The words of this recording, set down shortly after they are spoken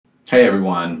Hey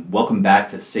everyone, welcome back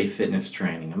to Safe Fitness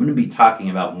Training. I'm going to be talking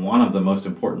about one of the most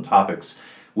important topics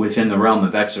within the realm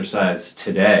of exercise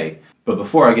today. But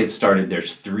before I get started,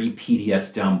 there's 3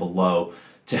 PDFs down below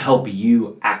to help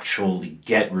you actually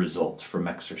get results from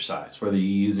exercise. Whether you're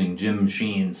using gym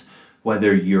machines,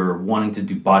 whether you're wanting to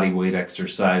do body weight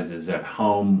exercises at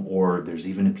home, or there's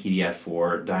even a PDF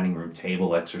for dining room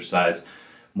table exercise,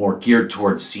 more geared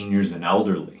towards seniors and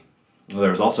elderly.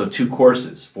 There's also 2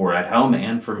 courses, for at home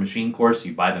and for machine course.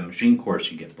 You buy the machine course,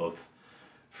 you get both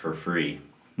for free.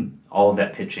 All of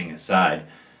that pitching aside,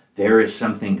 there is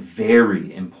something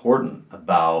very important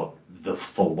about the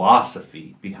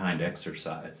philosophy behind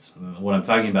exercise. What I'm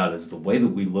talking about is the way that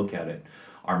we look at it,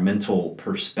 our mental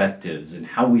perspectives, and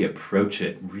how we approach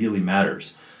it really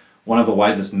matters. One of the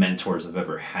wisest mentors I've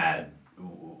ever had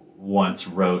once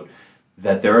wrote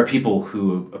that there are people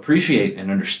who appreciate and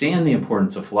understand the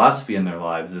importance of philosophy in their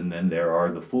lives, and then there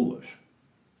are the foolish.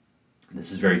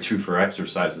 This is very true for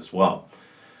exercise as well.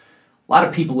 A lot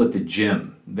of people at the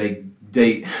gym,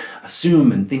 they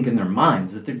assume and think in their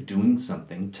minds that they're doing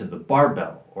something to the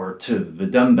barbell or to the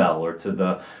dumbbell or to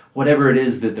the whatever it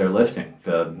is that they're lifting,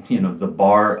 the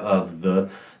bar of the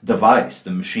device,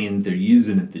 the machine they're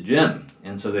using at the gym.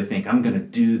 And so they think, I'm going to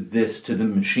do this to the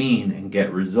machine and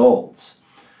get results.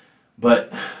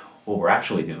 But what we're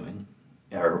actually doing,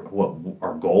 or what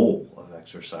our goal of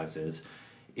exercise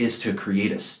is to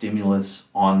create a stimulus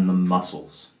on the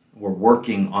muscles. We're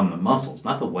working on the muscles,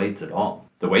 not the weights at all.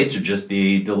 The weights are just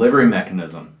the delivery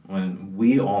mechanism. When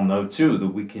we all know too that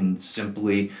we can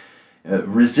simply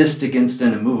resist against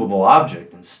an immovable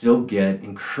object and still get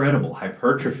incredible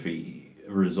hypertrophy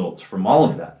results from all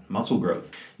of that muscle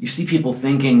growth. You see people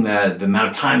thinking that the amount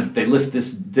of times that they lift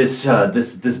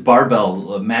this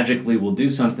barbell magically will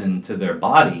do something to their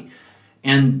body,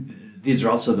 and these are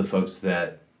also the folks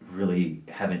that really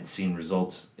haven't seen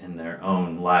results in their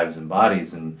own lives and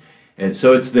bodies, and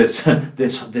so it's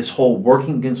this whole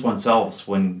working against oneself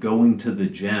when going to the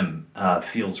gym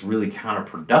feels really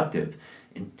counterproductive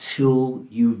until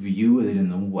you view it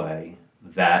in a way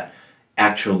that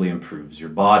actually improves your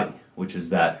body, which is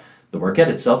that the workout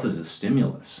itself is a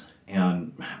stimulus.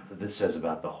 And what this says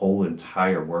about the whole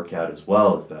entire workout as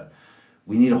well is that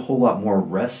we need a whole lot more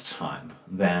rest time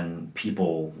than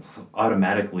people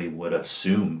automatically would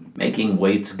assume. Making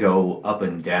weights go up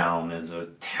and down is a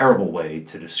terrible way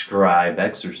to describe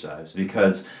exercise,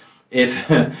 because if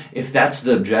that's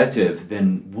the objective,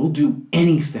 then we'll do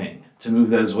anything to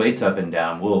move those weights up and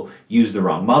down. We'll use the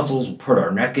wrong muscles, we'll put our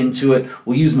neck into it,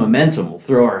 we'll use momentum, we'll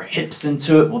throw our hips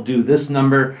into it, we'll do this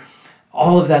number.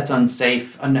 All of that's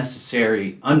unsafe,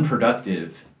 unnecessary,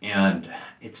 unproductive, and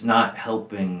it's not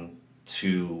helping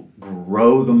to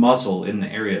grow the muscle in the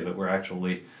area that we're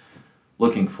actually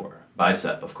looking for.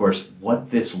 Bicep. Of course,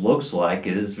 what this looks like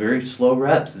is very slow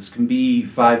reps. This can be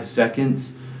 5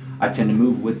 seconds. I tend to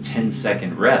move with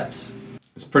 10-second reps.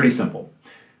 It's pretty simple.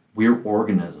 We're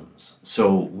organisms,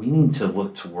 so we need to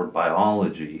look toward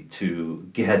biology to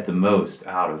get the most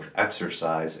out of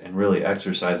exercise and really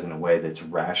exercise in a way that's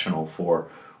rational for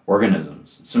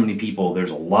organisms. So many people,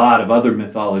 there's a lot of other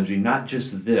mythology, not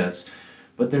just this,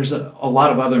 but there's a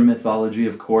lot of other mythology.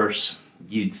 Of course,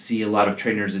 you'd see a lot of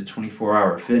trainers at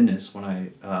 24-hour fitness. When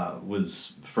I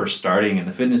was first starting in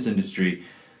the fitness industry,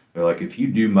 they're like, if you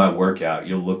do my workout,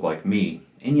 you'll look like me.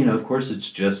 And of course,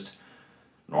 it's just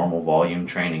normal volume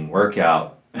training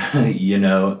workout,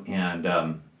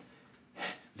 and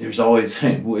there's always,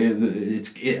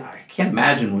 I can't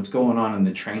imagine what's going on in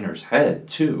the trainer's head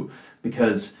too,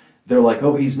 because they're like,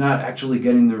 oh, he's not actually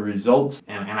getting the results,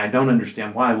 and I don't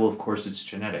understand why. Well, of course it's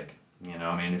genetic.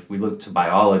 If we look to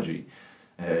biology,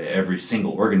 every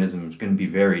single organism is going to be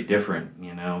very different,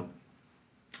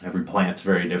 Every plant's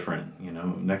very different,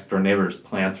 Next door neighbor's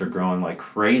plants are growing like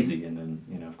crazy, and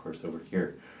then, of course over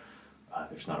here,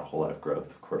 there's not a whole lot of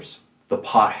growth. Of course, the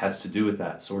pot has to do with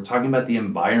that. So we're talking about the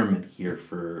environment here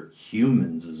for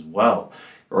humans as well.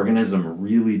 The organism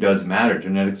really does matter.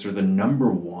 Genetics are the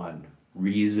 #1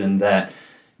 reason that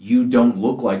you don't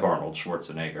look like Arnold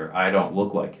Schwarzenegger. I don't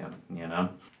look like him,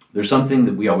 There's something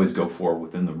that we always go for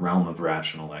within the realm of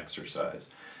rational exercise.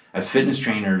 As fitness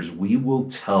trainers, we will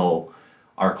tell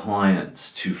our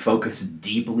clients to focus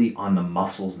deeply on the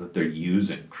muscles that they're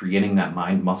using, creating that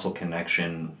mind-muscle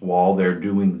connection while they're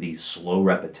doing these slow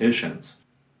repetitions.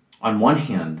 On one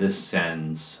hand, this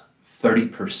sends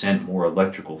 30% more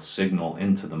electrical signal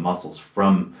into the muscles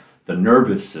from the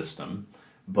nervous system,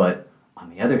 but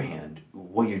on the other hand,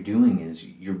 what you're doing is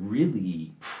you're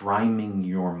really priming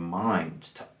your mind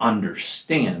to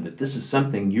understand that this is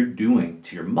something you're doing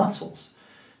to your muscles.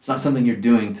 It's not something you're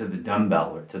doing to the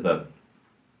dumbbell or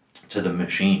to to the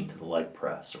machine, to the leg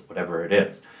press, or whatever it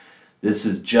is. Those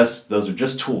are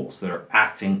just tools that are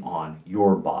acting on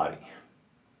your body.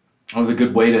 Another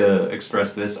good way to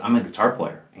express this, I'm a guitar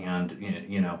player, and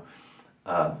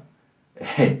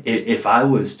if I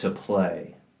was to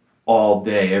play all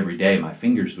day, every day, my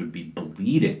fingers would be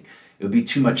bleeding. It would be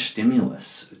too much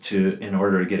stimulus in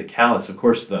order to get a callus. Of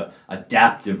course, the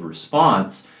adaptive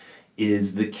response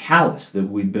is the callus that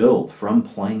we build from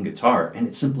playing guitar, and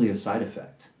it's simply a side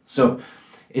effect. So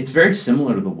it's very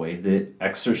similar to the way that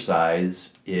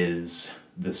exercise is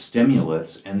the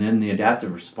stimulus, and then the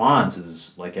adaptive response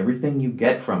is like everything you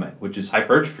get from it, which is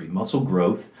hypertrophy. Muscle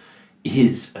growth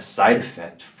is a side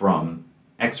effect from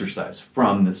exercise,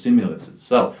 from the stimulus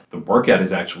itself. The workout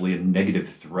is actually a negative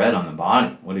threat on the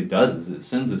body. What it does is it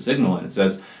sends a signal and it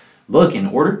says, look, in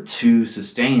order to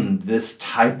sustain this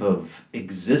type of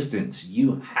existence,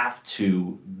 you have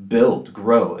to build,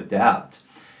 grow, adapt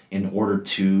in order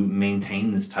to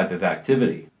maintain this type of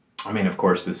activity. I mean, of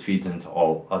course, this feeds into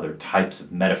all other types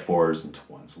of metaphors into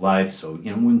one's life. So,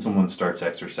 when someone starts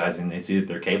exercising, they see that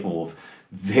they're capable of,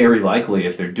 very likely,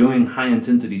 if they're doing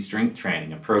high-intensity strength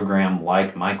training, a program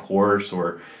like my course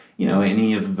or,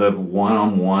 any of the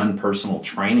one-on-one personal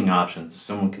training options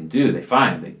someone can do, they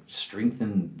find they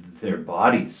strengthen their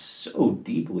bodies so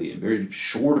deeply in a very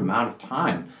short amount of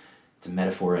time. It's a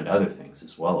metaphor and other things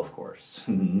as well, of course.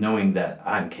 Knowing that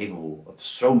I'm capable of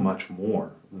so much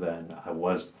more than I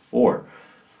was before.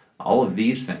 All of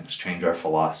these things change our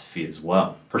philosophy as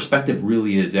well. Perspective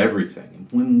really is everything. And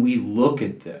when we look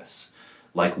at this,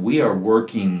 like we are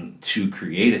working to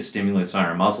create a stimulus on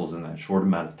our muscles in that short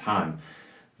amount of time,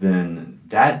 then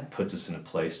that puts us in a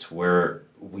place to where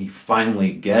we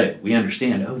finally get it. We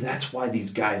understand, oh, that's why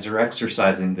these guys are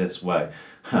exercising this way.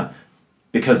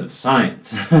 Because of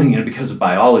science, because of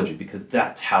biology, because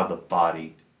that's how the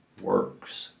body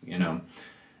works,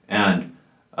 And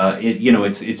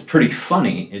it's pretty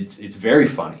funny. It's very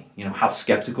funny, how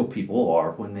skeptical people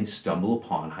are when they stumble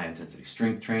upon high intensity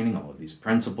strength training, all of these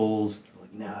principles. They're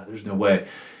like, nah, there's no way.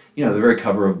 The very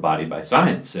cover of Body by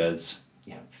Science says,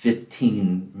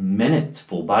 15 minutes,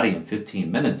 full body in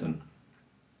 15 minutes, and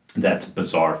that's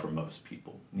bizarre for most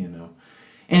people, And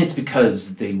it's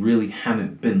because they really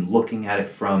haven't been looking at it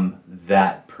from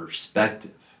that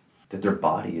perspective, that their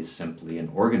body is simply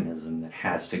an organism that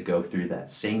has to go through that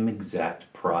same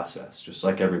exact process, just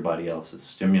like everybody else's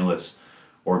stimulus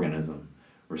organism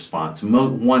response.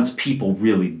 Once people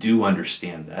really do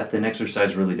understand that, then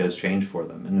exercise really does change for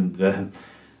them. And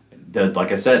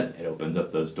like I said, it opens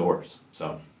up those doors.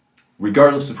 So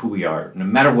regardless of who we are, no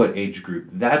matter what age group,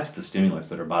 that's the stimulus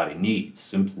that our body needs.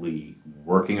 Simply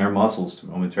working our muscles to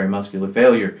momentary muscular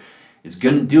failure is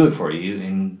going to do it for you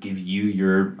and give you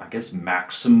your,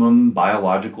 maximum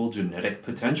biological genetic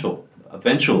potential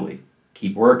eventually.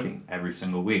 Keep working every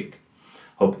single week.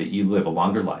 Hope that you live a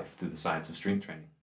longer life through the science of strength training.